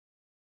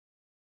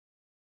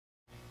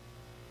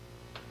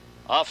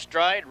Off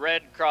stride,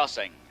 red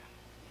crossing.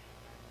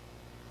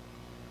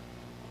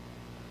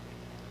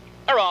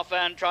 They're off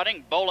and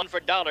trotting, bowling for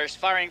dollars,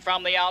 firing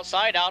from the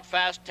outside, out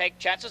fast, take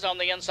chances on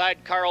the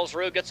inside.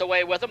 Carlsruhe gets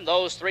away with them.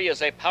 Those three as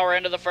they power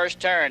into the first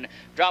turn.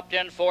 Dropped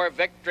in for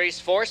Victory's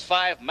Force,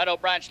 5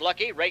 Meadowbranch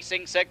Lucky,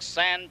 racing 6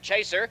 Sand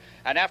Chaser,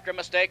 and after a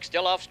mistake,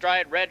 still off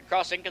stride, red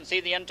crossing, can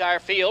see the entire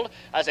field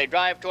as they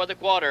drive toward the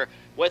quarter.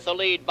 With the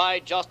lead by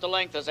just a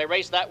length as they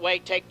race that way,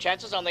 take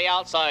chances on the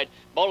outside.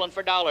 Bowling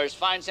for dollars,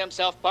 finds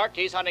himself parked.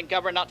 He's hunting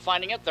cover, not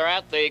finding it. They're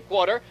at the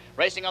quarter.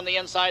 Racing on the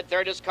inside,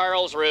 third is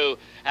Carlsruhe.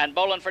 And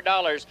Bowling for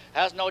dollars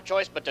has no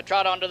choice but to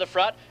trot onto the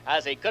front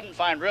as he couldn't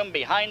find room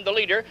behind the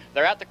leader.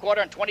 They're at the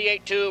quarter and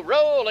 28-2,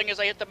 rolling as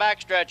they hit the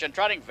backstretch and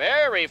trotting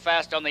very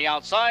fast on the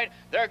outside.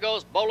 There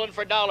goes Bowling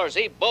for dollars.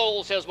 He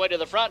bowls his way to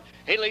the front.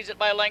 He leads it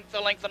by a length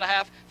and a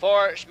half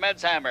for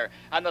Schmedshammer.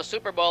 And the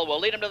Super Bowl will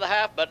lead him to the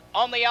half, but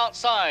on the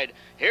outside,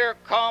 here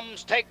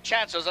comes Take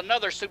Chances,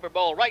 another Super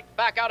Bowl, right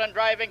back out and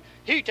driving.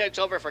 He takes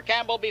over for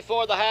Campbell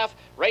before the half.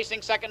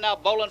 Racing second now,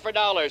 Bowling for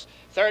dollars.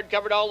 Third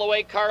covered all the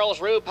way,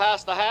 Carlsruhe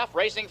past the half.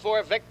 Racing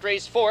for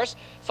Victory's Force.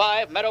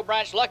 5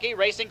 Meadowbranch Lucky,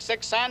 racing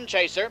 6 Sand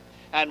Chaser.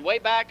 And way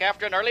back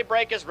after an early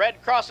break is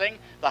Red Crossing.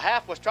 The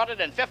half was trotted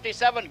in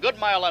 57. Good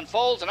Mile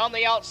unfolds, and on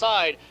the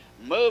outside,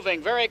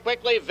 moving very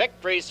quickly,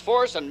 Victory's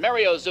Force and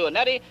Mario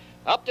Zuanetti.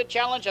 Up to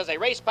challenge as they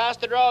race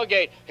past the draw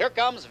gate. Here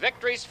comes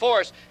Victory's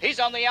Force. He's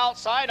on the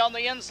outside, on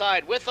the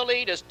inside. With the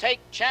lead is Take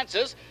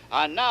Chances.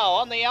 And now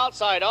on the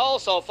outside,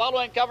 also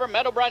following cover,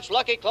 Meadowbranch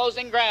Lucky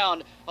closing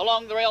ground.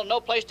 Along the rail,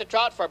 no place to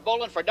trot for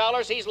Bowling for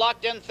dollars. He's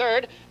locked in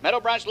third.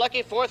 Meadowbranch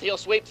Lucky fourth. He'll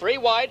sweep 3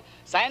 wide.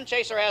 Sand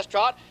Chaser has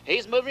trot.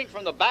 He's moving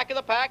from the back of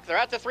the pack. They're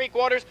at the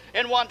 3/4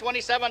 in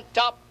 127,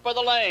 top for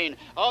the lane.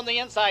 On the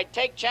inside,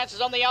 Take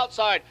Chances on the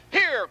outside.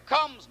 Here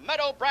comes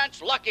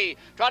Meadowbranch Lucky,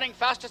 trotting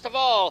fastest of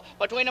all.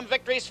 Between them,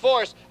 Victory's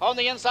Force. On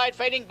the inside,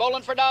 fading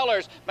Bowling for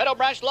dollars.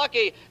 Meadowbranch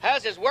Lucky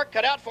has his work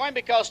cut out for him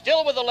because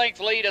still with a length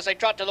lead as they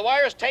trot to the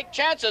wires. Take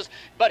Chances,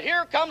 but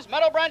here comes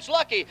Meadowbranch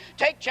Lucky.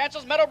 Take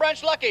Chances,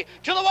 Meadowbranch Lucky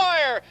to the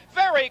wire.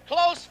 Very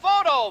close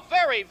photo.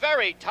 Very,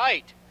 very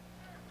tight.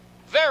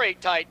 Very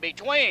tight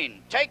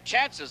between Take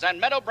Chances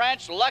and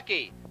Meadowbranch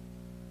Lucky.